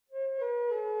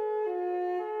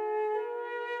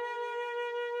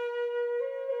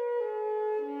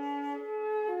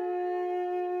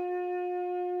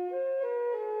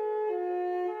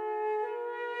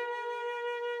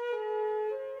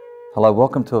Hello,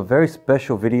 welcome to a very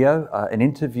special video, an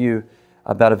interview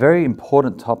about a very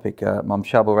important topic. I'm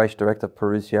Charbel Raish, Director of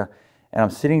Perusia, and I'm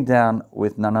sitting down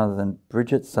with none other than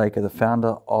Bridget Sakr, the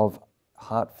founder of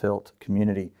Heartfelt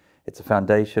Community. It's a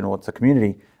foundation, or it's a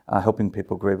community helping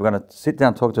people grieve. We're going to sit down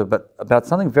and talk to her about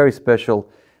something very special,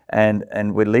 and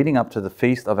we're leading up to the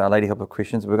Feast of Our Lady Help of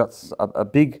Christians. We've got a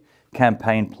big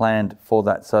campaign planned for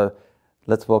that, so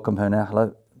let's welcome her now.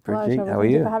 Hello, Bridget. Hello, how are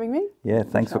you? Thank you for having me. Yeah,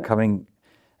 thanks for coming.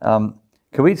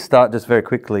 Can we start just very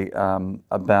quickly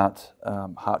about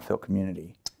Heartfelt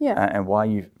Community and why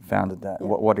you founded that? Yeah.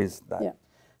 What is that? Yeah.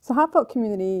 So Heartfelt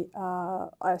Community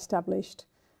I established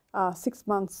 6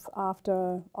 months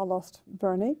after I lost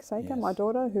Veronique Sakr, my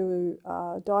daughter, who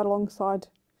died alongside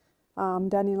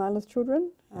Danny and Layla's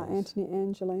children, Anthony,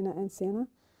 Angelina and Sienna.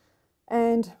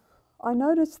 And I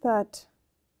noticed that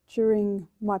during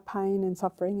my pain and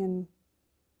suffering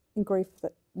and grief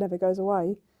that never goes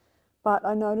away, but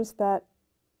I noticed that,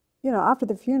 you know, after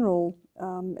the funeral,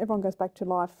 everyone goes back to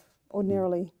life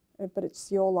ordinarily, but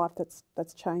it's your life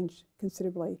that's changed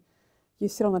considerably. You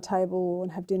sit on the table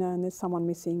and have dinner, and there's someone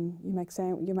missing. You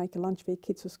make a lunch for your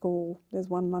kids for school. There's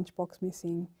one lunchbox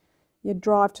missing. You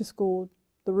drive to school.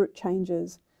 The route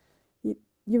changes. You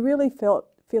really feel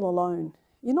alone.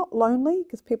 You're not lonely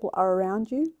because people are around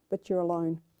you, but you're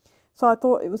alone. So I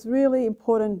thought it was really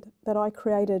important that I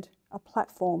created a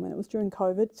platform, and it was during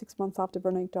COVID, 6 months after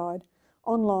Veronique died,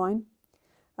 online,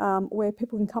 where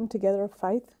people can come together of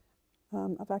faith,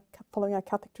 following our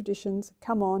Catholic traditions,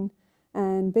 come on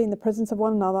and be in the presence of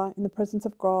one another, in the presence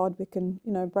of God. We can,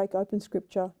 you know, break open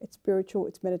scripture. It's spiritual,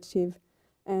 it's meditative,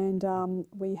 and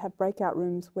we have breakout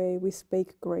rooms where we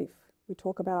speak grief. We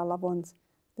talk about our loved ones.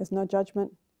 There's no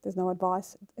judgment, there's no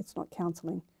advice, it's not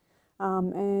counselling.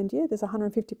 And yeah, there's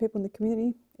 150 people in the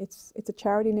community. It's a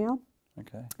charity now.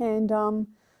 Okay. And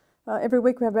every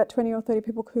week we have about 20 or 30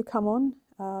 people who come on.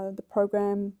 The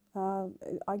program,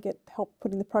 I get help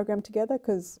putting the program together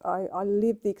because I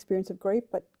live the experience of grief,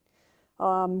 but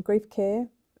Grief Care,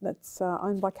 that's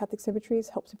owned by Catholic Cemeteries,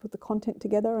 helps me put the content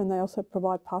together, and they also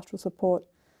provide pastoral support.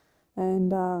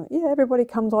 And yeah, everybody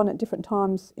comes on at different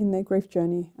times in their grief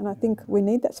journey, and I think we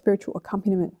need that spiritual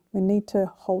accompaniment. We need to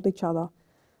hold each other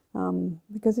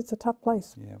because it's a tough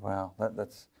place. Yeah, wow,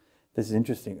 this is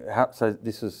interesting. So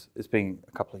it's been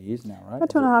a couple of years now, right? About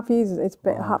 2.5 years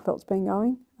Heartfelt's been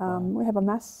going. We have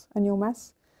a annual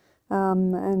mass,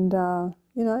 and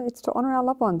you know, it's to honour our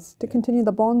loved ones, to continue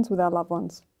the bonds with our loved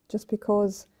ones. Just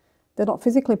because they're not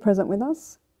physically present with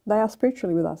us, they are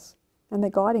spiritually with us, and they're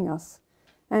guiding us.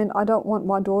 And I don't want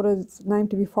my daughter's name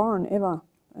to be foreign ever.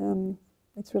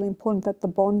 It's really important that the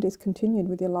bond is continued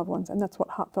with your loved ones, and that's what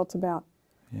Heartfelt's about.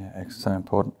 Yeah, it's so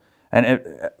important. And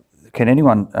can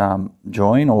anyone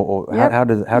join, or how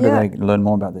do they learn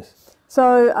more about this?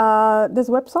 So there's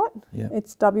a website.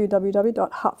 It's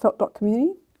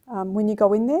www.heartfelt.community. When you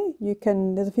go in there,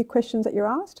 there's a few questions that you're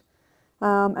asked,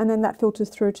 and then that filters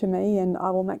through to me, and I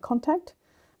will make contact.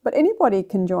 But anybody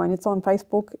can join. It's on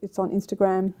Facebook, it's on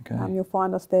Instagram. Okay. You'll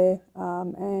find us there,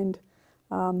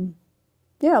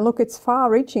 yeah, look, it's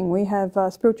far-reaching. We have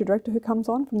a spiritual director who comes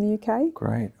on from the UK.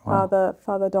 Great. Wow.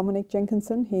 Father Dominic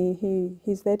Jenkinson.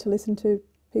 He's there to listen to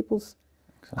people's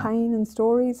pain and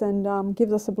stories, and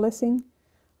gives us a blessing.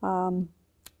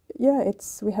 Yeah,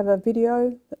 we have a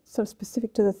video that's sort of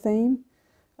specific to the theme.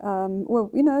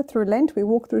 Well, you know, through Lent we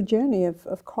walk through a journey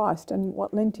of Christ and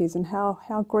what Lent is, and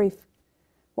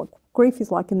what grief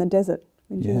is like in the desert,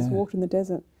 when Jesus walked in the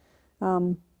desert.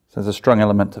 So there's a strong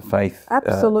element to faith.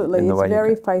 Absolutely, it's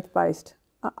very faith-based.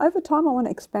 Over time I want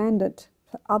to expand it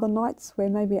for other nights where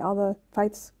maybe other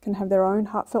faiths can have their own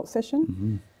heartfelt session.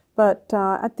 Mm-hmm. But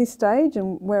at this stage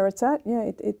and where it's at, yeah,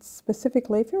 it's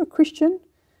specifically, if you're a Christian,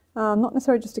 not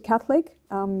necessarily just a Catholic,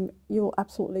 you'll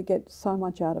absolutely get so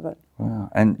much out of it. Wow.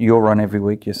 And you're on every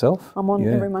week yourself? I'm on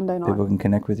every Monday night. People can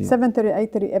connect with you? 7:30,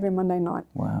 8:30 every Monday night.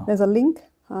 Wow. There's a link.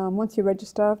 Once you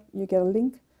register, you get a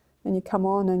link, and you come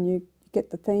on and you get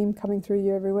the theme coming through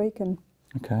you every week. And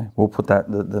okay, we'll put the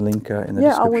link in the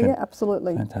description. Yeah,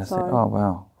 absolutely. Fantastic. So, oh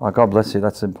wow, God bless you.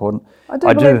 That's important. I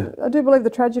do believe the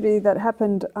tragedy that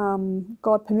happened,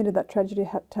 God permitted that tragedy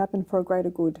to happen for a greater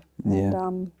good.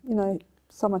 And you know,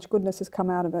 so much goodness has come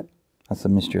out of it. That's the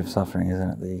mystery of suffering, isn't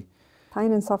it? The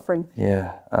pain and suffering.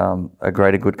 Yeah, a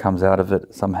greater good comes out of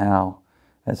it somehow.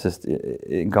 It's just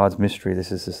in God's mystery.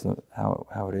 This is just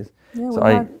how it is. Yeah, so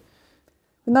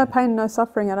with no pain and no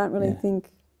suffering, I don't really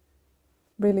think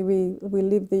really we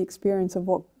live the experience of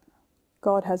what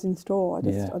God has in store.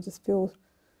 I just feel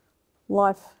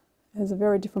life has a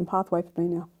very different pathway for me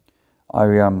now. I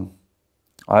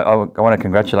want to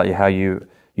congratulate you how you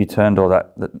you turned all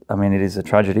that. I mean, it is a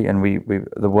tragedy, and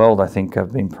the world, I think,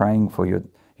 have been praying for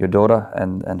your daughter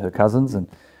and her cousins and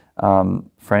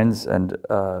friends, and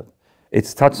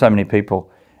it's touched so many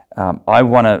people. I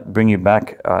want to bring you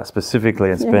back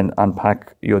specifically and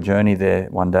unpack your journey there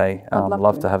one day. I'd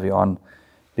love to have you on,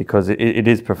 because it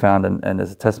is profound, and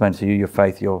as a testament to you, your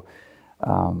faith,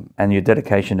 and your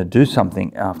dedication to do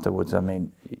something afterwards. I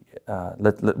mean,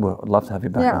 we'd love to have you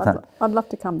back. Yeah, I'd love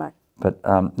to come back. But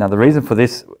now the reason for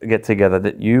this get together,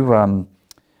 that you,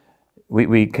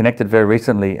 we connected very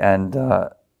recently, and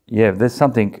there's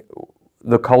something.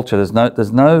 The culture,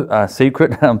 there's no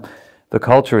secret. The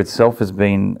culture itself has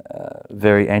been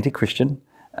very anti-Christian.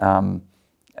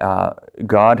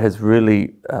 God has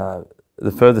really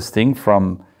the furthest thing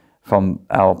from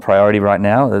our priority right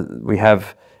now. We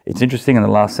have. It's interesting, in the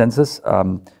last census,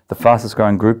 the fastest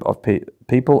growing group of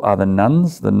people are the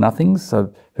nuns, the nothings,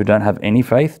 so who don't have any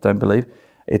faith, don't believe.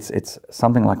 It's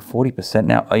something like 40%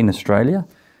 now in Australia.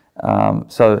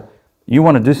 So you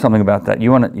want to do something about that.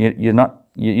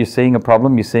 You're seeing a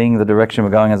problem. You're seeing the direction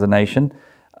we're going as a nation.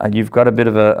 You've got a bit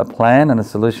of a plan and a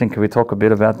solution. Can we talk a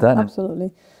bit about that?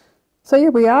 Absolutely. So yeah,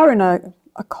 we are in a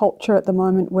culture at the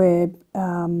moment where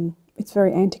it's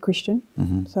very anti-Christian.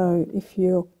 Mm-hmm. So if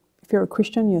you're a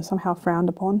Christian, you're somehow frowned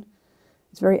upon.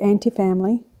 It's very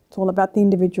anti-family. It's all about the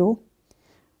individual.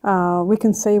 We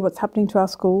can see what's happening to our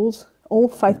schools. All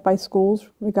faith-based schools,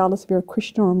 regardless if you're a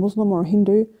Christian or a Muslim or a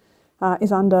Hindu,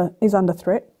 is under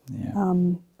threat. Yeah.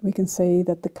 We can see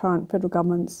that the current federal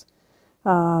government's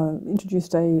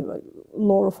introduced a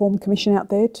law reform commission out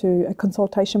there, to a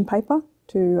consultation paper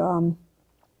to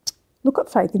look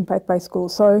at faith in faith-based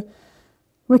schools. So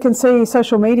we can see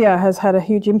social media has had a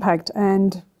huge impact,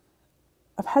 and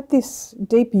I've had this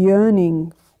deep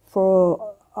yearning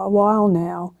for a while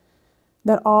now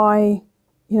that I,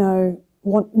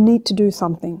 need to do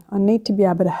something. I need to be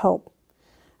able to help.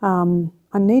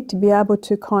 I need to be able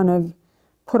to kind of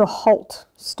put a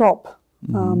stop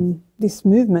this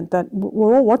movement that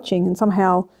we're all watching, and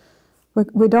somehow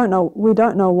we don't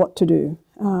know what to do.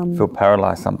 Feel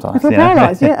paralysed sometimes. I feel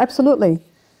paralysed, yeah, absolutely.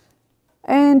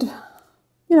 And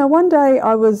one day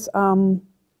I was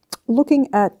looking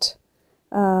at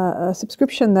a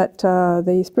subscription that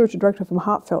the spiritual director from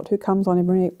Heartfelt, who comes on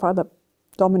every week, Father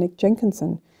Dominic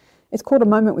Jenkinson, it's called A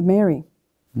Moment with Mary.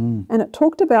 And it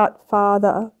talked about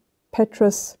Father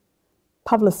Petrus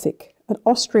Pavlicic, an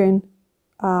Austrian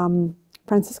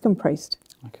Franciscan priest,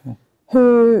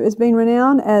 who has been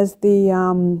renowned as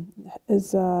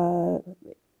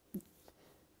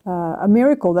a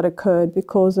miracle that occurred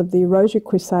because of the Rosary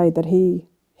Crusade that he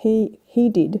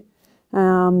did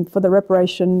for the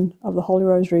reparation of the Holy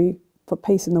Rosary for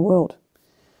peace in the world.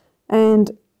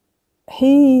 And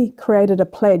he created a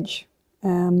pledge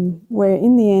where,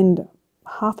 in the end,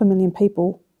 500,000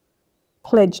 people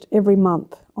pledged every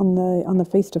month on the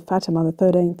Feast of Fatima, on the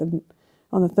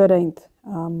 13th,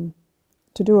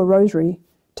 to do a rosary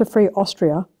to free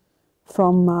Austria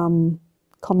from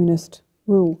communist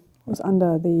rule. It was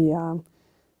under the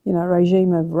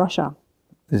regime of Russia.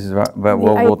 This is about World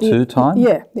War II time?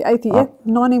 Yeah, the 8th year,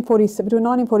 1947, between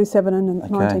 1947 and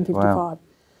 1955. Wow.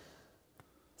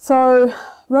 So,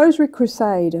 Rosary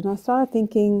Crusade, and I started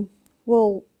thinking,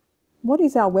 well, what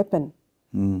is our weapon?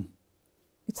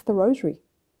 It's the Rosary.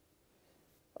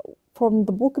 From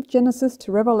the book of Genesis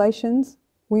to Revelations,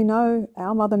 we know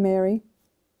our Mother Mary,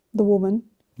 the woman,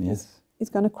 is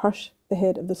going to crush the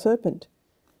head of the serpent.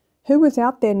 Who is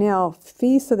out there now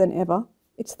fiercer than ever?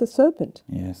 It's the serpent.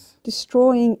 Yes.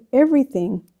 Destroying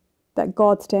everything that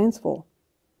God stands for.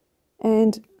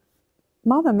 And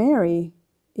Mother Mary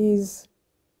is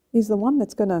the one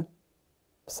that's going to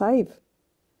save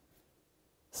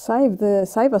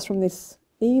us from this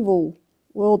evil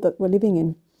world that we're living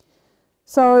in.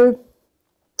 So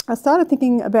I started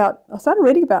reading about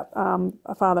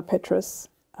Father Petrus.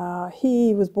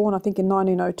 He was born, I think, in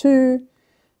 1902.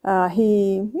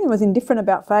 He was indifferent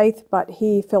about faith, but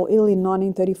he fell ill in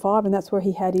 1935, and that's where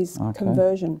he had his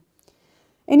conversion.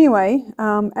 Anyway,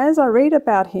 as I read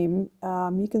about him,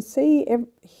 you can see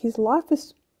his life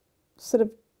is sort of,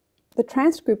 the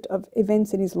transcript of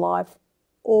events in his life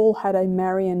all had a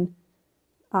Marian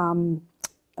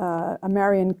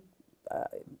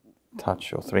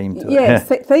touch or theme to it. Yeah,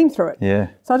 theme through it. Yeah.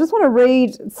 So I just want to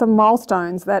read some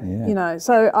milestones that,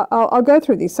 so I'll go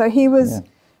through this. So he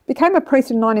became a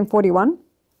priest in 1941,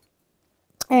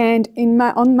 and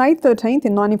on May 13th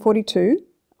in 1942,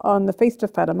 on the Feast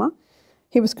of Fatima,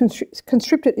 he was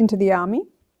conscripted into the army.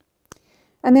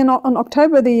 And then on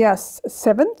October the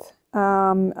 7th,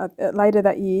 later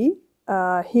that year,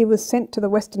 he was sent to the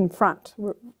Western Front,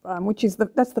 which is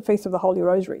that's the Feast of the Holy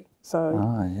Rosary. So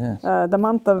yes. the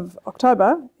month of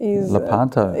October is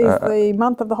the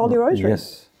month of the Holy Rosary.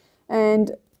 Yes.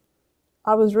 And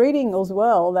I was reading as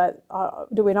well that,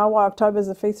 do we know why October is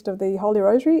the Feast of the Holy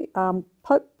Rosary?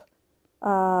 Pope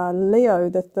Leo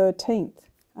the 13th,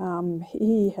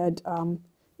 he had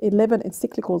 11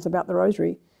 encyclicals about the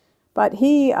Rosary, but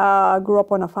he grew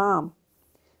up on a farm,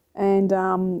 and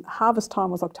harvest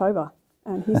time was October,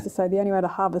 and he used to say the only way to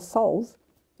harvest souls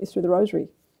is through the Rosary.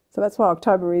 So that's why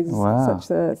October is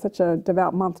such a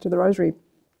devout month to the Rosary.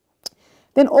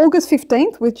 Then August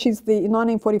 15th, which is in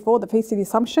 1944, the Feast of the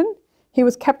Assumption, he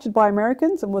was captured by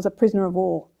Americans and was a prisoner of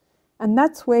war. And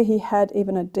that's where he had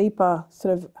even a deeper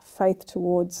sort of faith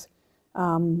towards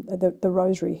the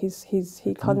Rosary.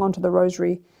 He clung on to the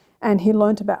Rosary, and he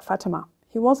learnt about Fatima.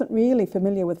 He wasn't really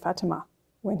familiar with Fatima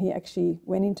when he actually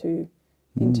went into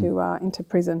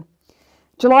prison.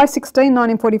 July 16,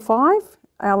 1945,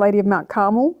 Our Lady of Mount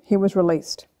Carmel, he was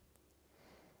released.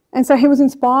 And so he was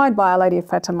inspired by Our Lady of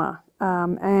Fatima,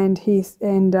 and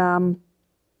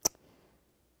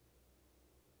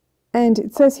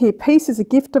it says here, peace is a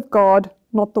gift of God,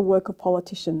 not the work of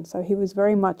politicians. So he was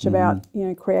very much about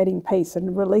creating peace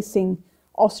and releasing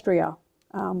Austria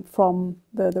from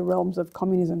the realms of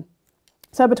communism.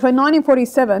 So between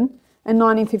 1947 and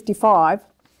 1955,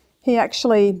 he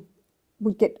actually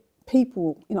would get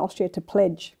people in Austria to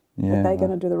pledge that they're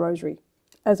going to do the Rosary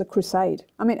as a crusade.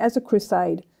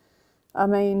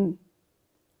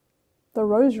 The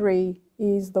Rosary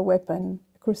is the weapon.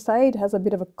 Crusade has a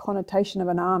bit of a connotation of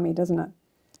an army, doesn't it?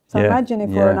 So imagine if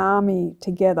we're an army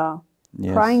together,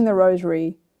 praying the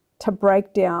Rosary to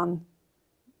break down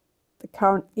the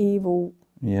current evil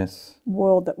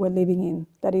world that we're living in,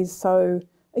 that is so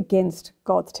against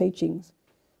God's teachings.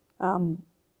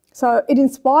 So it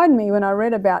inspired me when I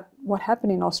read about what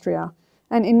happened in Austria.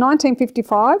 And in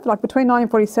 1955, like between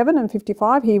 1947 and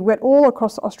 55, he went all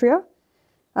across Austria,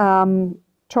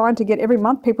 trying to get every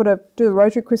month people to do the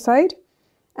Rosary Crusade.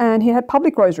 And he had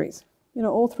public rosaries,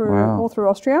 all through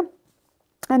Austria.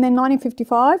 And then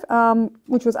 1955,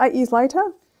 which was 8 years later,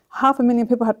 500,000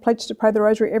 people had pledged to pray the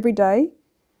Rosary every day.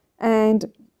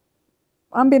 And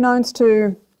unbeknownst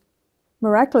to,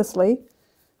 miraculously,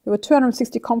 there were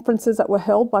 260 conferences that were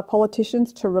held by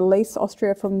politicians to release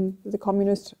Austria from the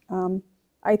communist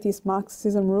atheist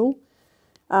Marxism rule.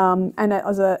 And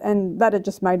that had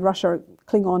just made Russia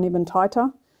cling on even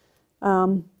tighter.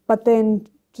 But then,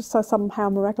 just so somehow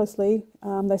miraculously,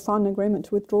 they signed an agreement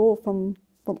to withdraw from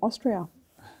Austria.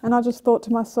 And I just thought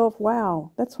to myself,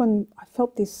 wow, that's when I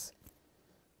felt this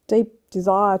deep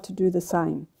desire to do the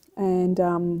same. And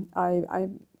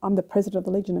I'm the president of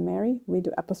the Legion of Mary. We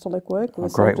do apostolic work. We're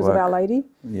soldiers of Our Lady.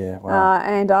 Yeah, wow.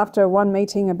 And after one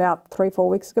meeting about 3-4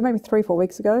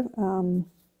 weeks ago,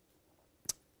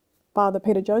 Father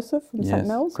Peter Joseph from St.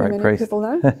 Mel's, who many people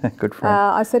know. Good friend.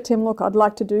 I said to him, look, I'd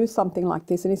like to do something like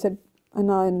this. And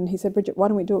he said, Bridget, why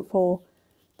don't we do it for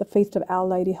the Feast of Our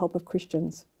Lady, Help of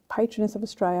Christians, Patroness of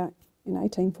Australia in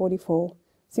 1844,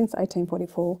 since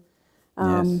 1844.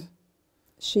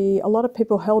 A lot of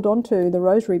people held on to the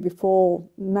Rosary before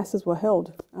masses were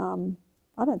held.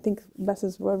 I don't think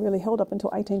masses were really held up until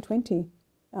 1820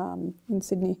 in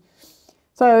Sydney.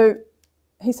 So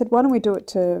he said, why don't we do it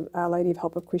to Our Lady of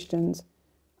Help of Christians,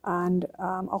 and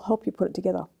I'll help you put it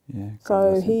together.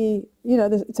 So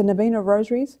it's a novena of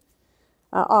rosaries.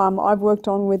 I've worked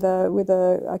on with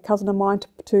a cousin of mine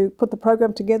to put the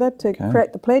program together to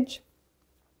create the pledge.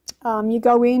 You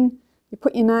go in, you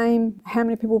put your name, how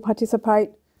many people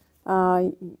participate.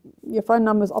 Your phone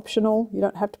number is optional. You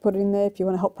don't have to put it in there if you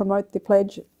want to help promote the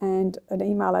pledge, and an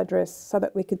email address so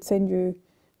that we could send you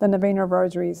the novena of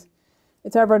rosaries.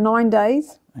 It's over 9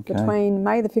 days between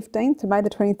May the 15th to May the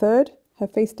 23rd. Her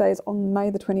feast day is on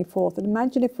May the 24th. And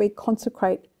imagine if we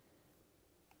consecrate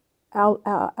our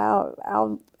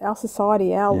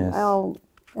society, our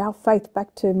faith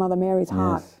back to Mother Mary's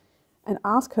heart, and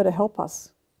ask her to help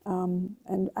us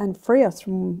and free us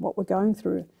from what we're going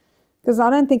through. Because I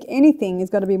don't think anything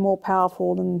is going to be more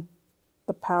powerful than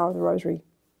the power of the Rosary.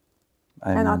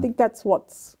 Amen. And I think that's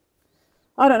what's,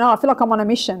 I don't know, I feel like I'm on a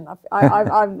mission.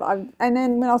 And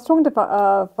then when I was talking to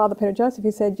Father Peter Joseph,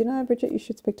 he said, Bridget, you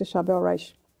should speak to Charbel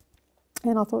Raish.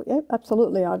 And I thought, yeah,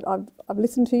 absolutely. I've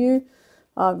listened to you.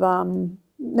 I've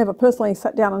never personally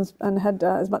sat down and had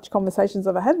as much conversations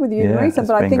as I've had with you in recent,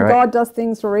 but I think God does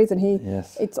things for a reason.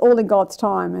 It's all in God's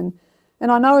time.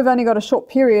 And I know we've only got a short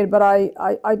period, but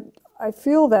I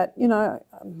feel that,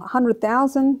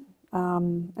 100,000,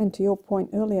 and to your point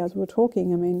earlier as we were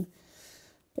talking,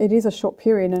 it is a short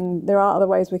period, and there are other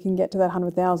ways we can get to that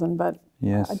 100,000. But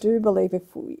Yes. I do believe it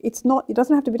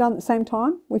doesn't have to be done at the same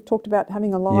time. We've talked about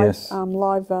having a live Yes.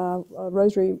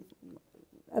 rosary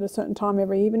at a certain time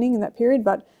every evening in that period,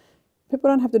 but people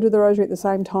don't have to do the rosary at the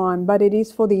same time. But it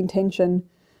is for the intention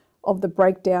of the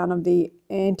breakdown of the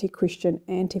anti-Christian,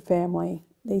 anti-family,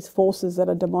 these forces that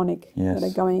are demonic, Yes. that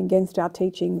are going against our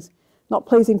teachings, not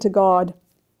pleasing to God,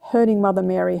 hurting Mother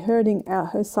Mary, hurting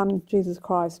her Son Jesus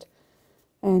Christ.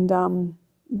 And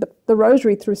the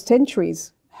rosary through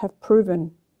centuries have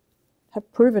proven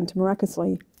to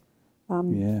miraculously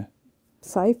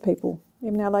save people.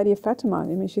 Even Our Lady of Fatima, I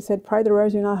mean, she said, "Pray the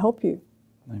rosary and I'll help you."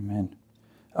 Amen.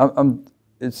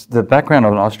 It's the background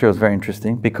of Austria was very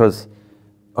interesting because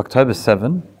October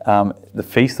 7, the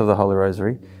Feast of the Holy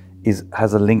Rosary,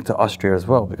 has a link to Austria as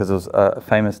well, because it was a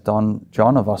famous Don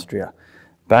John of Austria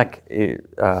back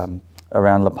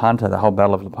around Lepanto, the whole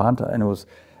Battle of Lepanto, and it was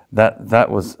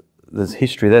there's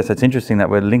history there. So it's interesting that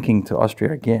we're linking to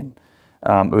Austria again,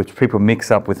 which people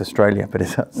mix up with Australia, but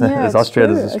there's Austria,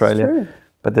 true, there's Australia, it's true.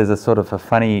 but there's a sort of a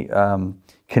funny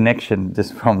connection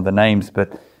just from the names.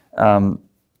 But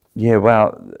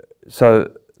wow.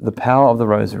 So the power of the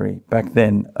Rosary back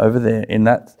then, over there in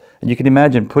that, and you can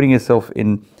imagine putting yourself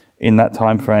in that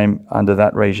time frame under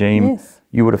that regime. Yes.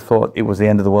 You would have thought it was the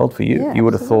end of the world for you. Yeah, You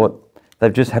would have absolutely. thought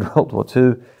they've just had World War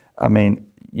II. I mean,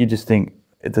 you just think,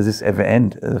 does this ever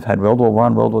end? They've had World War I,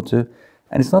 World War II,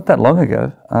 and it's not that long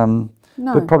ago.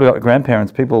 No. We've probably got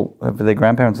grandparents, people, if their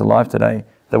grandparents are alive today,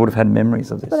 they would have had memories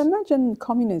of this. But imagine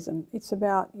communism. It's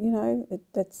about,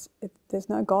 there's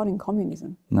no God in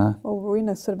communism. No. Well, we're in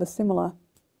a sort of a similar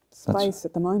space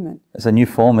at the moment. It's a new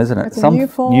form, isn't it? It's a new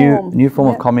form. New form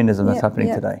of Yep. communism that's Yep, happening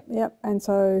yep, today. Yep. And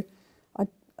so,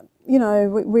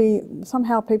 we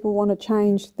somehow people want to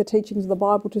change the teachings of the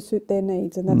Bible to suit their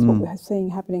needs, and that's what we're seeing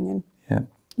happening. And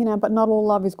Yeah. but not all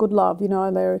love is good love.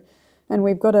 And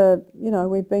we've got to,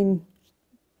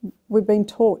 we've been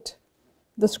taught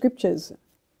the scriptures,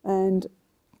 and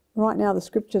right now the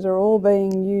scriptures are all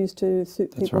being used to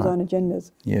suit people's own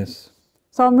agendas. Yes.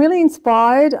 So I'm really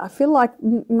inspired. I feel like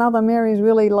Mother Mary is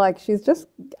really she's just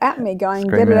at me going,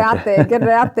 Screaming get it at out there, get it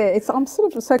out there. I'm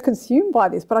sort of so consumed by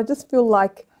this, but I just feel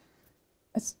like,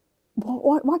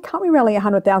 why can't we rally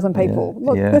 100,000 people? Yeah,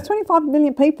 Look, yeah. there's 25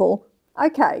 million people.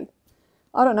 Okay.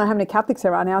 I don't know how many Catholics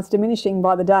there are now. It's diminishing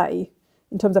by the day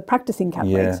in terms of practicing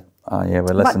Catholics. Yeah.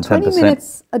 We're less than But 20 10%.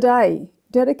 minutes a day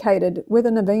dedicated with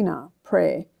a novena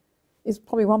prayer is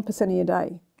probably 1% of your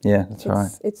day. Yeah, that's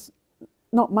right. It's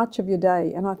not much of your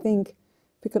day, and I think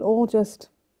we could all just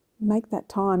make that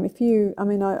time.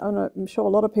 I'm sure a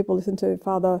lot of people listen to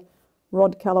Father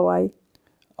Rod Calloway.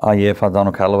 Oh, yeah, Father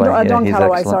Donald Calloway. No, yeah, Don he's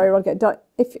Calloway, excellent. sorry, Rod.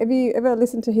 Have you ever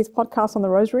listened to his podcast on the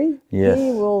Rosary? Yes,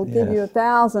 He will give you a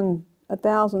thousand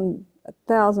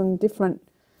different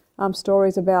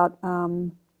stories about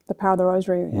the power of the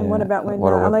Rosary. And what about when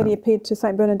what a Our Lady weapon. appeared to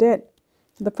Saint Bernadette,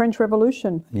 the French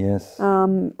Revolution? Yes.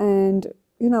 And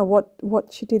what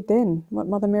she did then, what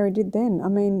Mother Mary did then. I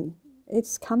mean,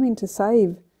 it's coming to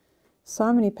save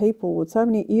so many people with so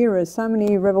many eras, so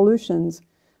many revolutions.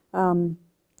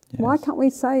 Why can't we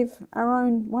save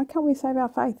why can't we save our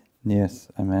faith? Yes,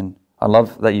 amen. I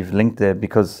love that you've linked there,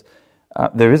 because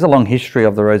there is a long history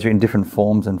of the Rosary in different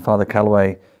forms, and Father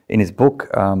Calloway, in his book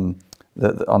on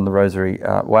the Rosary,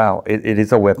 it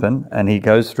is a weapon, and he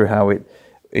goes through how it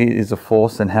is a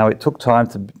force and how it took time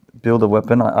to build a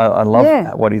weapon. I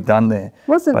love what he's done there.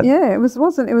 It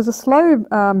was a slow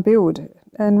build,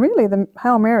 and really the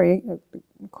Hail Mary,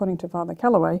 according to Father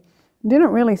Calloway, didn't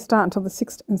really start until the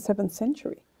 6th and 7th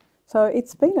century. So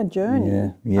it's been a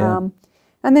journey. Yeah.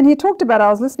 And then he talked about, I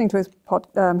was listening to his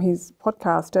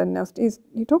podcast, and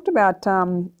he talked about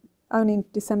only in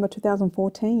December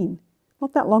 2014,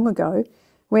 not that long ago,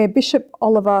 where Bishop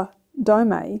Oliver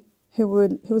Dome, who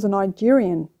was a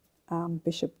Nigerian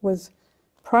bishop, was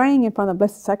praying in front of the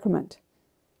Blessed Sacrament,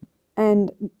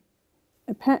 and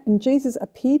Jesus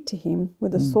appeared to him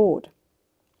with a sword.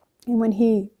 And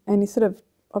he sort of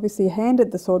obviously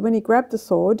handed the sword. When he grabbed the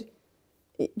sword,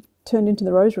 it turned into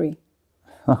the Rosary.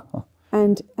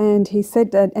 And he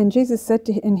said that, and Jesus said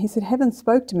to him, and he said, heaven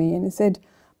spoke to me, and he said,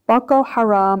 Boko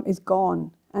Haram is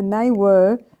gone, and they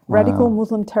were radical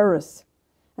Muslim terrorists,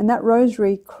 and that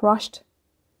Rosary crushed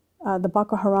the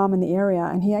Boko Haram in the area.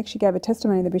 And he actually gave a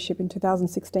testimony to the bishop in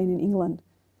 2016 in England.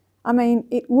 I mean,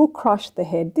 it will crush the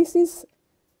head. This is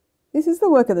the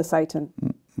work of the Satan.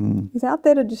 He's out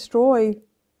there to destroy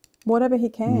whatever he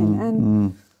can,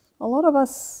 and a lot of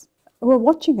us we're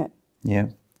watching it. Yeah.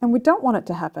 And we don't want it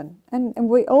to happen. And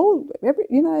we all,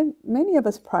 many of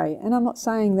us pray. And I'm not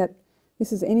saying that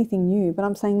this is anything new, but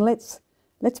I'm saying let's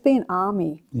Let's be an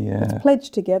army. Yeah. Let's pledge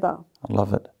together. I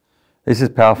love it. This is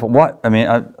powerful.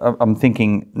 I'm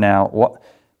thinking now,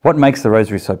 what makes the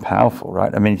Rosary so powerful,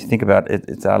 right? I mean, if you think about it,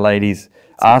 it's Our Lady's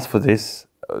asked for this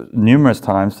numerous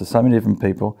times to so many different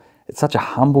people. It's such a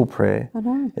humble prayer. I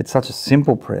know. It's such a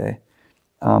simple prayer.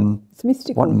 It's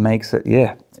mystical. What makes it,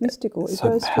 it's mystical. It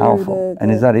goes powerful.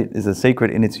 And is that it? Is the secret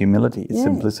in its humility, its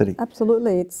simplicity?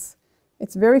 Absolutely. It's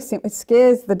very simple. It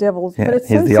scares the devil, but it's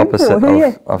he's so the simple.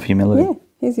 opposite of humility. Yeah,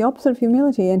 he's the opposite of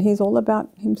humility, and he's all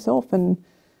about himself, and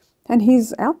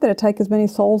he's out there to take as many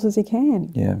souls as he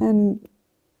can. Yeah. And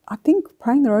I think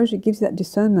praying the Rosary gives you that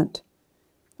discernment.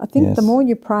 I think the more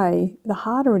you pray, the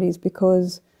harder it is,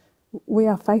 because we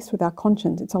are faced with our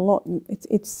conscience. It's a lot.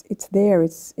 It's there.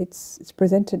 It's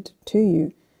presented to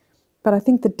you. But I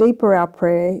think the deeper our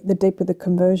prayer, the deeper the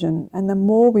conversion, and the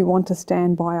more we want to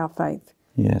stand by our faith.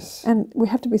 Yes. And we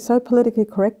have to be so politically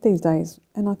correct these days.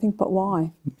 And I think, but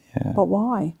why? Yeah. But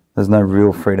why? There's no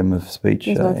real freedom of speech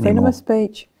There's no freedom anymore. of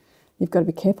speech. You've got to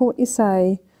be careful what you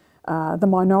say. The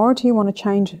minority want to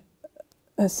change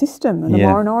a system, and the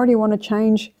minority want to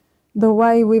change the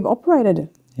way we've operated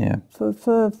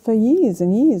for years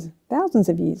and years, thousands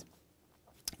of years.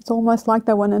 It's almost like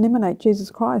they want to eliminate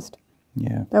Jesus Christ.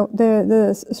 Yeah.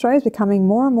 Australia's becoming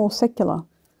more and more secular,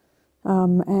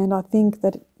 and I think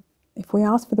that if we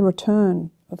ask for the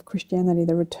return of Christianity,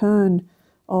 the return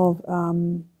of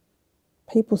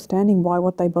people standing by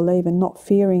what they believe and not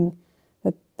fearing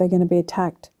that they're going to be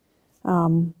attacked,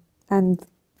 and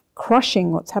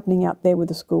crushing what's happening out there with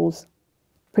the schools,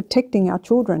 protecting our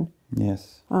children.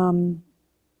 Yes.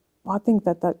 I think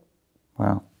that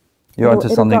wow, you're onto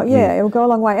something. It'll go a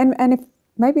long way. And if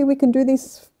maybe we can do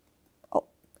this,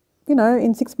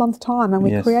 in 6 months' time, and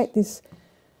we create this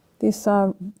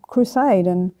crusade,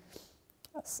 and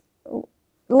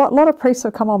a lot of priests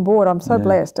have come on board. I'm so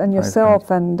blessed, and yourself,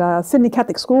 and Sydney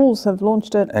Catholic Schools have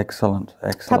launched it. Excellent.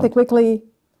 Catholic Weekly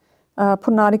put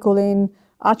an article in.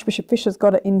 Archbishop Fisher's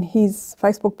got it in his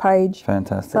Facebook page.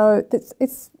 Fantastic. So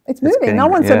it's moving. No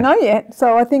one said no yet.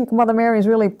 So I think Mother Mary is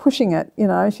really pushing it.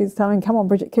 She's telling, come on,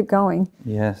 Bridget, keep going.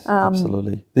 Yes,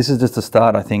 absolutely. This is just a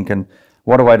start, I think, and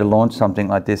what a way to launch something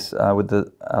like this with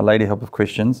the Lady Help of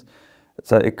Christians.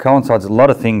 So it coincides a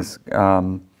lot of things.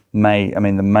 May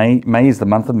is the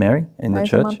month of Mary in the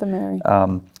church. May is the month of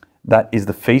Mary. That is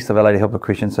the feast of Our Lady Help of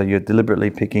Christians. So you're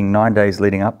deliberately picking 9 days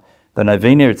leading up. The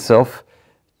Novena itself,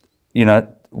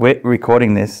 we're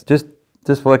recording this, just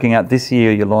working out this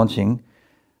year you're launching.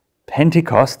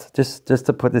 Pentecost, just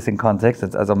to put this in context,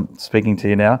 as I'm speaking to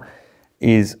you now,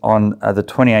 is on the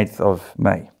 28th of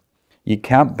May. You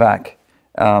count back,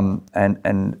 and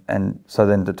so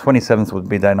then the 27th would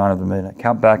be day 9 of the Novena.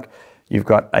 Count back, you've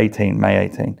got May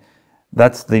 18.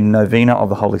 That's the Novena of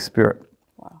the Holy Spirit.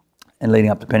 Wow. And leading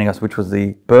up to Pentecost, which was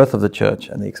the birth of the church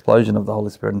and the explosion of the Holy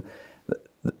Spirit. And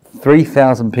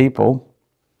 3,000 people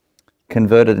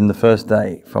converted in the first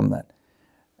day from that.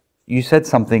 You said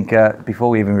something before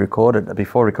we even recorded,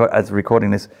 as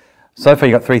recording this. So far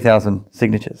you got 3,000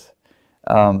 signatures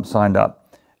signed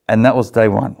up, and that was day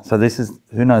 1. So this is,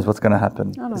 who knows what's going to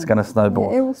happen. It's going to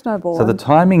snowball. Yeah, it will snowball. So the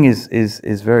timing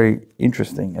is very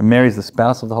interesting. And Mary's the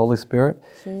spouse of the Holy Spirit.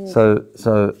 So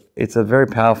it's a very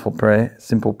powerful prayer,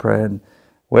 simple prayer, and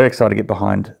we're excited to get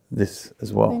behind this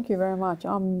as well. Thank you very much.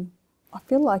 I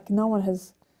feel like no one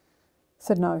has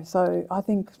said no, so I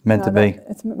think meant to be.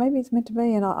 Maybe it's meant to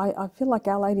be, and I feel like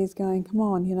Our Lady is going, come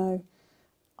on,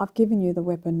 I've given you the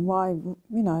weapon. Why,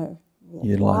 why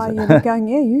are you going?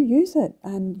 Yeah, you use it,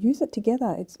 and use it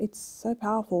together. It's so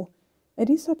powerful. It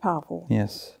is so powerful.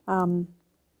 Yes.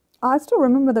 I still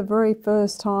remember the very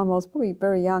first time. I was probably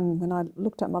very young when I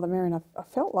looked at Mother Mary, and I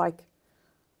felt like,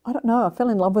 I don't know, I fell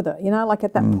in love with her. Like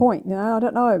at that point, I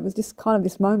don't know. It was just kind of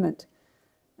this moment.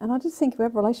 And I just think if we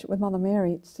have a relationship with Mother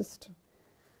Mary, it's just...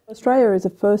 Australia is the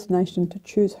first nation to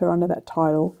choose her under that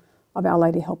title of Our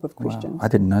Lady Help of Christians. Wow, I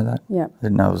didn't know that. Yeah. I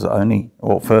didn't know it was the only,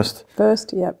 or first.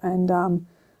 First, yeah. And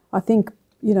I think,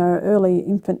 early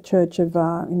infant church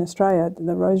in Australia,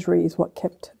 the Rosary is what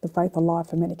kept the faith alive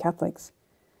for many Catholics.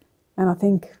 And I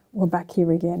think we're back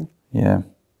here again. Yeah.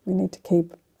 We need to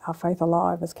keep our faith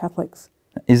alive as Catholics.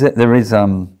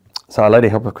 So Our Lady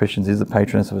Help of Christians is the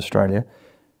patroness of Australia.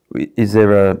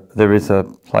 There is a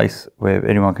place where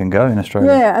anyone can go in Australia?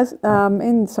 Yeah,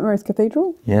 in St Mary's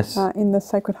Cathedral. Yes. In the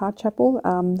Sacred Heart Chapel,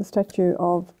 the statue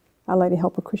of Our Lady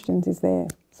Help of Christians is there.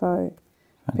 So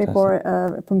people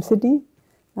are from Sydney,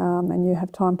 and you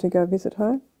have time to go visit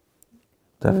her.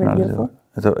 Definitely do it.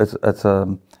 It's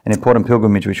an important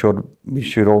pilgrimage we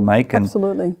should all make. And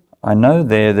absolutely. I know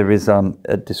there is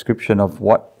a description of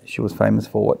what she was famous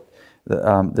for.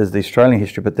 There's the Australian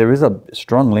history, but there is a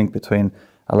strong link between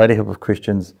Our Lady Help of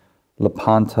Christians,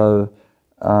 Lepanto,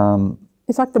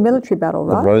 it's like the military battle,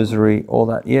 right? the Rosary, all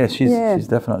that. Yeah, she's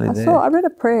definitely there. I read a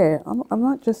prayer. I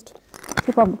might just,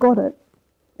 if I've got it,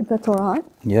 if that's all right.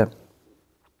 Yep.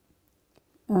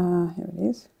 Here it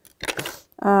is.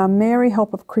 Mary,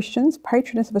 Help of Christians,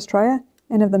 Patroness of Australia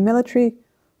and of the Military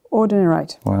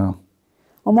Ordinariate. Wow.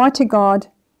 Almighty God,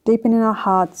 deepen in our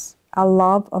hearts our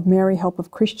love of Mary, Help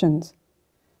of Christians.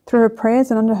 Through her prayers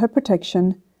and under her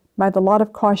protection, may the light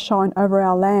of Christ shine over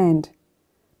our land.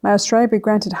 May Australia be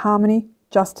granted harmony,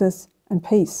 justice and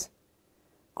peace.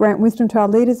 Grant wisdom to our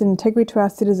leaders and integrity to our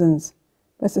citizens,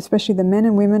 bless especially the men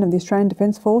and women of the Australian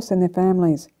Defence Force and their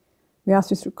families. We ask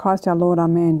this through Christ our Lord,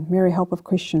 amen. Mary, Help of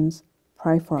Christians,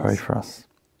 pray for us. Pray for us.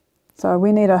 So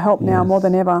we need her help now more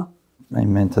than ever.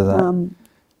 Amen to that.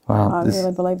 Wow. I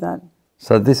really believe that.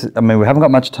 So this is, I mean, we haven't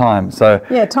got much time. So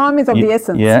yeah, time is of the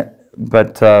essence. Yeah,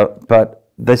 but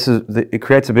this is, it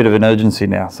creates a bit of an urgency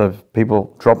now. So if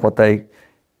people drop what they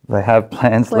have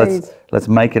plans. Please. Let's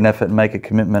make an effort, make a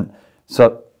commitment.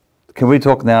 So can we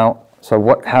talk now?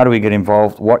 So how do we get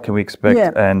involved? What can we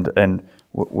expect? And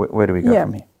where do we go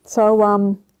from here?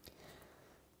 So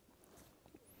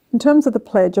in terms of the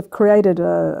pledge, I've created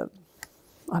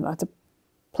it's a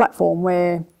platform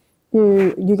where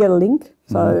you get a link.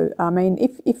 So I mean,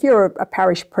 if you're a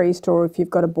parish priest or if you've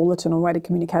got a bulletin or a way to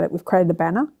communicate it, we've created a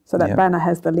banner. So that banner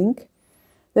has the link.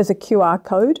 There's a QR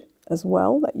code as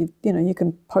well that you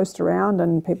can post around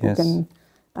and people can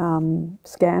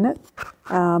scan it.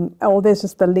 Or there's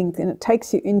just the link and it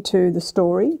takes you into the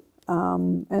story.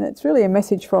 And it's really a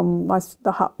message from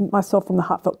myself from the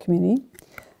Heartfelt community.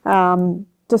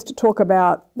 Just to talk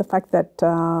about the fact that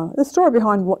the story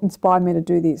behind what inspired me to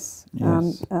do this,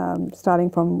 starting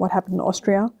from what happened in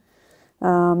Austria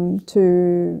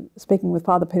to speaking with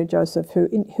Father Peter Joseph,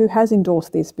 who has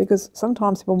endorsed this, because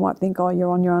sometimes people might think, oh, you're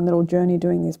on your own little journey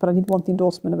doing this, but I didn't want the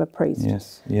endorsement of a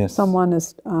priest. Yes. Someone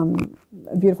as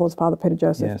beautiful as Father Peter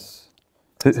Joseph. Yes.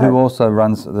 Who also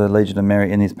runs the Legion of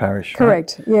Mary in his parish.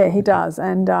 Correct. Right? Yeah, he does.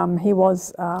 And he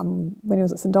was, when he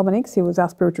was at St Dominic's, he was our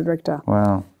spiritual director.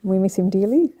 Wow. We miss him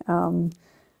dearly.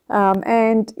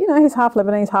 And, he's half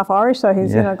Lebanese, half Irish, so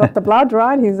he's, got the blood,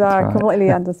 right? He's completely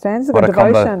understands. He's got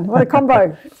devotion. What a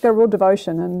combo. He's got a real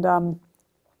devotion. And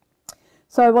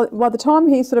so by the time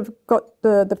he sort of got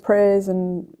the prayers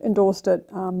and endorsed it,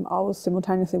 I was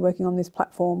simultaneously working on this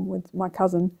platform with my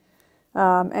cousin. You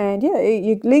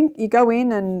go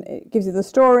in and it gives you the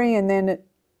story, and then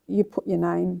you put your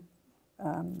name,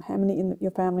 how many in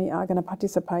your family are going to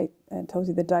participate, and it tells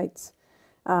you the dates.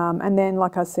 And then,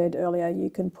 like I said earlier, you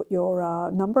can put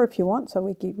your number if you want,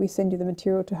 so we send you the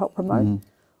material to help promote.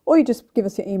 Or you just give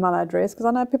us your email address, because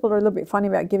I know people are a little bit funny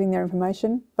about giving their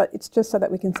information, but it's just so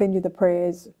that we can send you the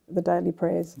prayers, the daily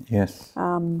prayers. Yes.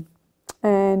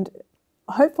 And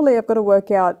hopefully I've got to work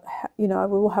out, we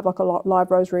will have like a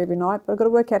live rosary every night, but I've got to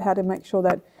work out how to make sure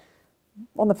that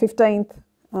on the 15th,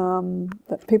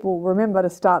 that people remember to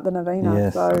start the novena.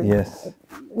 Yes, so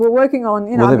we're working on,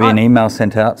 Will there be an email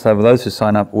sent out? So for those who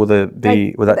sign up, will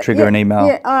that trigger an email?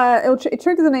 Yeah, it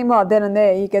triggers an email then and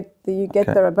there. You get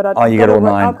there, but you get all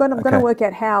 9. I'm going to work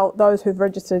out how those who've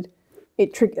registered,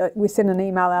 we send an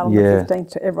email out on the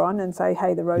 15th to everyone and say,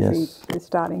 hey, the rosary is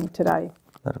starting today.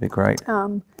 That'd be great.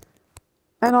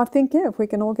 And I think, if we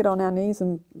can all get on our knees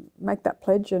and make that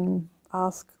pledge and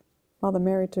ask Mother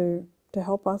Mary to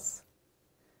help us.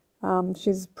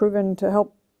 She's proven to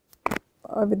help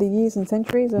over the years and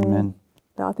centuries, and Amen.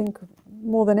 I think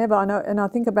more than ever, I know, and I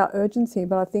think about urgency,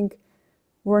 but I think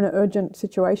we're in an urgent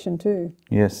situation too.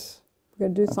 Yes. We're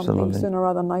going to do something sooner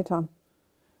rather than later.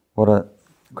 What a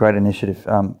great initiative.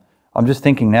 I'm just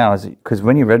thinking now, because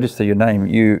when you register your name,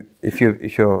 if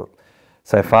you're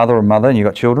say a father or mother and you've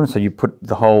got children, so you put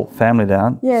the whole family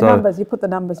down. Yeah, numbers, you put the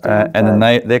numbers down. And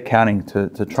then they're counting to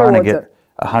trying to get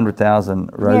 100,000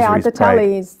 rosaries. Yeah, the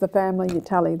tally is the family, you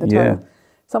tally the total.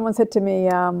 Someone said to me,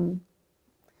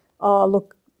 oh,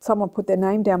 look, someone put their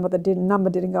name down, but the number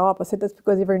didn't go up. I said, that's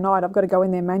because every night I've got to go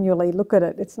in there manually, look at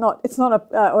it. It's not an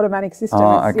automatic system.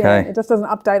 Oh, okay. It just doesn't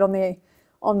update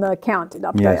on the count. It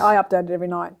updates. I update it every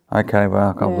night. Okay,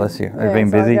 well, God bless you. You've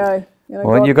been so busy.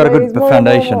 Well, you've got a good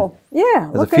foundation. More. Yeah.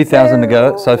 There's a few thousand to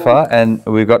go so far, and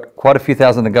we've got quite a few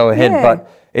thousand to go ahead, but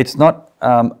it's not,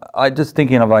 I'm just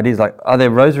thinking of ideas like, are there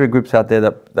rosary groups out there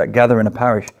that gather in a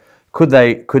parish? Could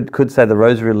say the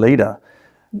rosary leader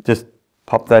just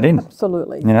pop that in?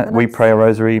 Absolutely. We pray a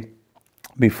rosary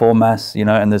before Mass,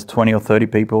 and there's 20 or 30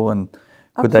 people, and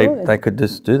they could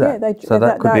just do that. Yeah,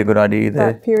 that could be a good idea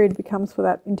there. That period becomes for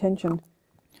that intention.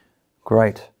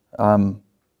 Great.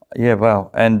 Yeah,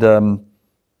 wow. And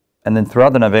then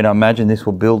throughout the novena, I imagine this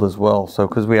will build as well. So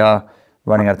because we are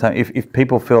running out of time. If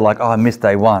people feel like, oh, I missed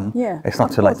day one, it's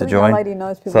not too late to join. Our Lady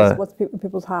knows what's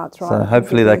people's hearts, right? So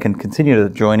hopefully they can continue to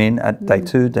join in at day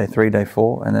 2, day 3, day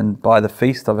 4, and then by the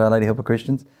feast of Our Lady Help of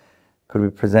Christians, could we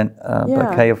present a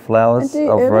bouquet of flowers,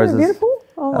 of roses? Beautiful?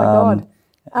 Oh my God.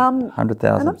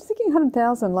 100,000. And I'm just thinking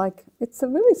 100,000, like it's a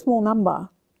really small number,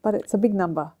 but it's a big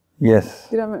number. Yes.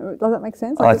 Does that make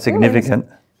sense? Like it's significant.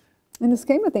 Really, in the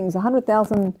scheme of things,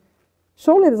 100,000,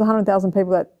 surely there's 100,000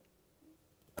 people that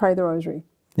pray the Rosary.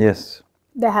 Yes.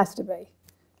 There has to be.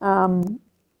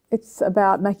 It's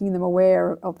about making them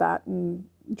aware of that and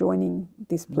joining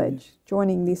this pledge,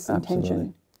 joining this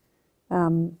intention.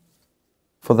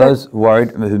 For those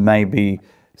worried who may be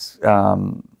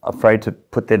afraid to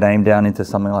put their name down into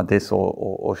something like this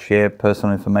or share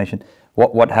personal information,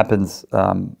 what happens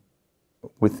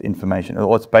with information?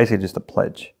 Or it's basically just a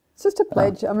pledge. It's just a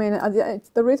pledge. I mean, it's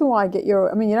the reason why I get you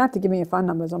don't have to give me your phone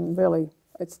numbers.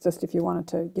 It's just if you wanted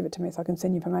to give it to me so I can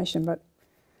send you information.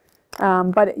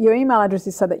 But your email address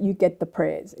is so that you get the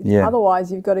prayers.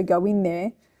 Otherwise, you've got to go in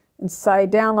there and say,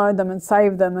 download them and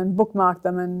save them and bookmark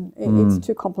them, and it's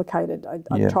too complicated.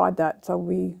 I tried that, so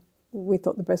we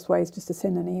thought the best way is just to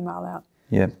send an email out.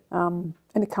 Yeah. And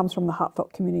it comes from the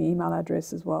Heartfelt Community email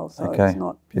address as well, so it's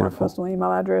not my personal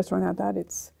email address or anything like that.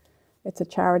 It's a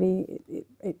charity.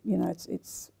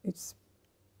 It's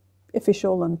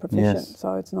official and proficient,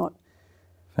 so it's not.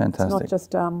 Fantastic. It's not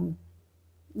just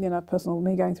personal,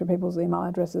 me going through people's email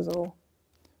addresses or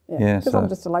because I'm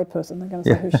just a layperson, they're going to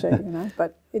say who's she,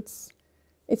 but it's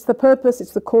the purpose,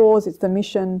 it's the cause, it's the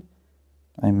mission.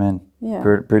 Amen. Yeah.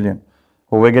 Brilliant.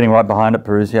 Well, we're getting right behind it,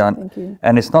 Parousia. Thank you.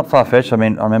 And it's not far-fetched. I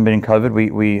mean, I remember in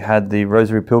COVID, we had the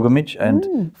Rosary Pilgrimage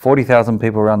and 40,000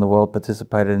 people around the world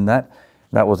participated in that.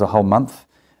 That was a whole month.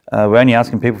 We're only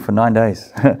asking people for 9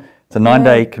 days. It's a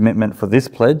 9-day commitment for this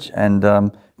pledge,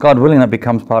 and God willing, that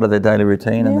becomes part of their daily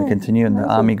routine, and they continue, and the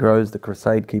army grows, the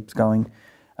Crusade keeps going.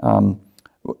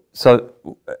 So,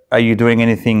 are you doing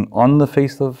anything on the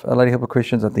Feast of Our Lady Help of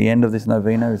Christians at the end of this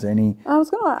novena? Is there any? I was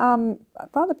going to,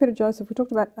 Father Peter Joseph, we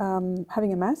talked about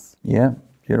having a Mass. Yeah,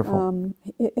 beautiful.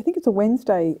 I think it's a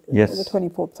Wednesday, the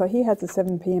 24th, so he has a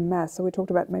 7 p.m. Mass, so we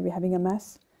talked about maybe having a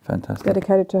Mass. Fantastic.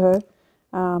 Dedicated to her.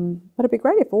 But it'd be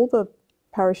great if all the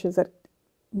parishes that,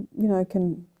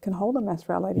 can hold a Mass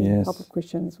for Our Lady Help of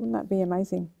Christians. Wouldn't that be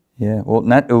amazing? Yeah, well,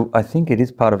 Nat, I think it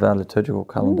is part of our liturgical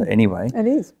calendar anyway. It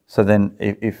is. So then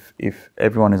if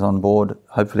everyone is on board,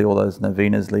 hopefully all those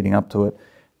novenas leading up to it,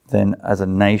 then as a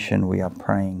nation we are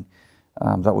praying.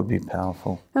 That would be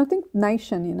powerful. And I think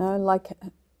nation, I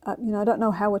don't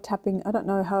know how we're tapping, I don't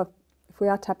know if we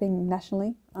are tapping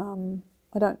nationally.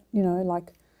 I don't,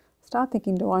 start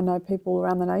thinking, do I know people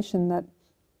around the nation that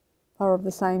are of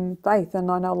the same faith?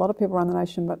 And I know a lot of people around the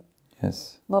nation, but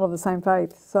not of the same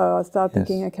faith. So I started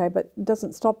thinking, okay, but it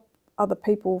doesn't stop other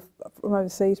people from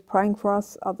overseas praying for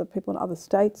us, other people in other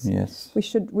states. Yes. We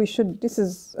should, this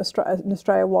is an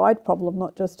Australia-wide problem,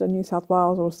 not just a New South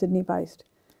Wales or Sydney-based.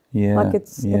 Yeah. Like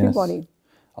it's everybody.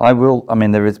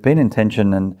 There has been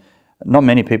intention, and not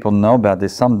many people know about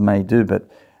this, some may do, but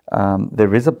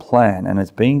there is a plan, and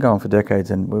it's been going for decades,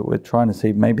 and we're trying to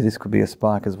see, maybe this could be a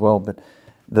spark as well, but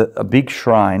a big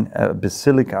shrine, a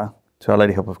basilica to Our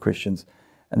Lady Help of Christians,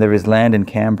 and there is land in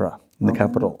Canberra, in the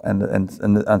capital, and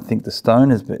I think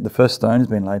the first stone has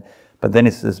been laid, but then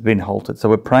it's been halted. So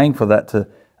we're praying for that to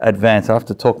advance. I have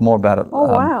to talk more about it. Oh,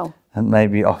 wow. And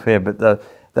maybe off air, but the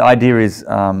idea is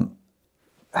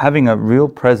having a real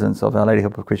presence of Our Lady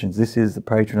Help of Christians. This is the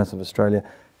Patroness of Australia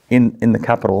in the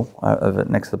capital,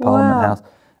 next to the Parliament House,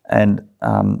 and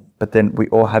but then we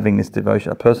all having this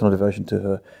devotion, a personal devotion to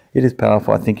her. It is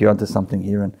powerful. I think you're onto something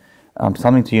here, and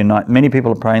something to unite. Many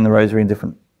people are praying the Rosary in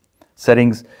different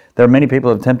settings. There are many people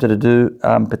who have attempted to do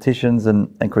petitions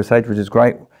and crusades, which is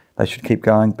great. They should keep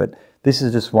going, but this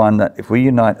is just one that if we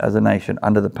unite as a nation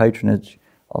under the patronage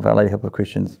of Our Lady Help of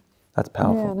Christians, that's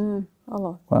powerful. Yeah, no,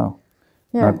 Allah. Wow.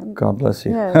 Yeah. No, God bless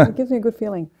you. Yeah, it gives me a good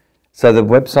feeling. So the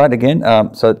website again,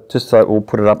 so we'll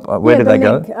put it up. Where do they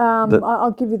link, go?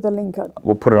 I'll give you the link.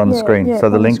 We'll put it on the screen. Yeah, so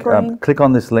the link, click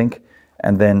on this link,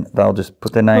 and then they'll just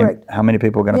put their name, how many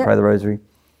people are going to pray the Rosary.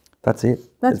 That's it.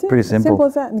 It's pretty simple. Simple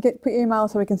as that, and put your email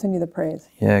so we can send you the prayers.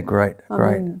 Yeah, great.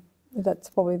 I mean, that's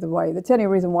probably the way. That's the only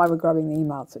reason why we're grabbing the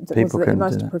emails. It was the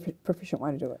most proficient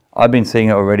way to do it. I've been seeing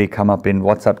it already come up in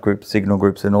WhatsApp groups, Signal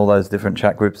groups, and all those different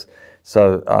chat groups.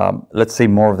 So let's see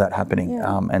more of that happening,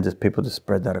 and just people just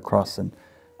spread that across, and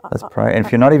let's pray. And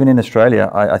if you're not even in Australia,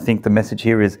 I think the message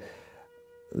here is,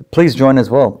 please join as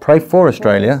well. Pray for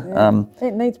Australia.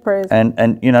 It needs prayers.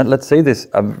 And let's see this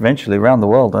eventually around the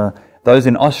world. Those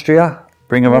in Austria,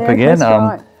 bring them up again. That's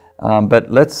right.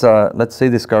 But let's see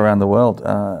this go around the world.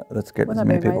 Let's get as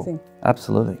many people. Amazing?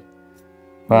 Absolutely.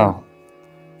 Wow.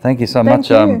 Thank you so Thank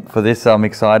much you. for this. I'm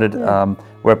excited. Yeah.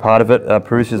 We're part of it.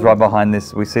 Parousia is right behind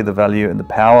this. We see the value and the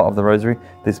power of the Rosary.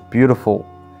 This beautiful,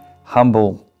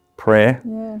 humble prayer.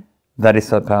 Yeah. That is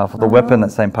so powerful. The weapon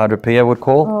that St. Padre Pio would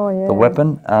call the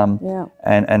weapon.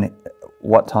 And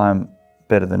what time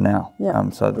better than now? Yeah.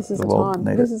 So this is the a world time.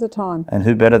 needs This it. is a time. And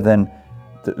who better than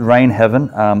the Reign Heaven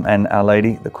and Our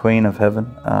Lady, the Queen of Heaven,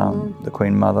 the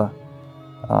Queen Mother,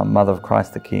 Mother of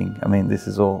Christ the King. I mean, this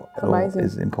is all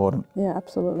is important. Yeah,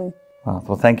 absolutely.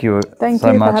 Well, thank you so much. Thank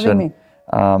you for having me.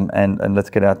 And let's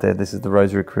get out there. This is the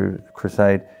Rosary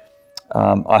Crusade.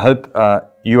 I hope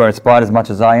you are inspired as much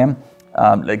as I am.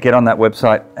 Get on that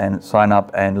website and sign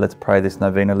up, and let's pray this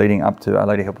novena leading up to Our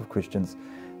Lady Help of Christians.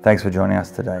 Thanks for joining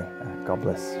us today. God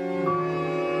bless.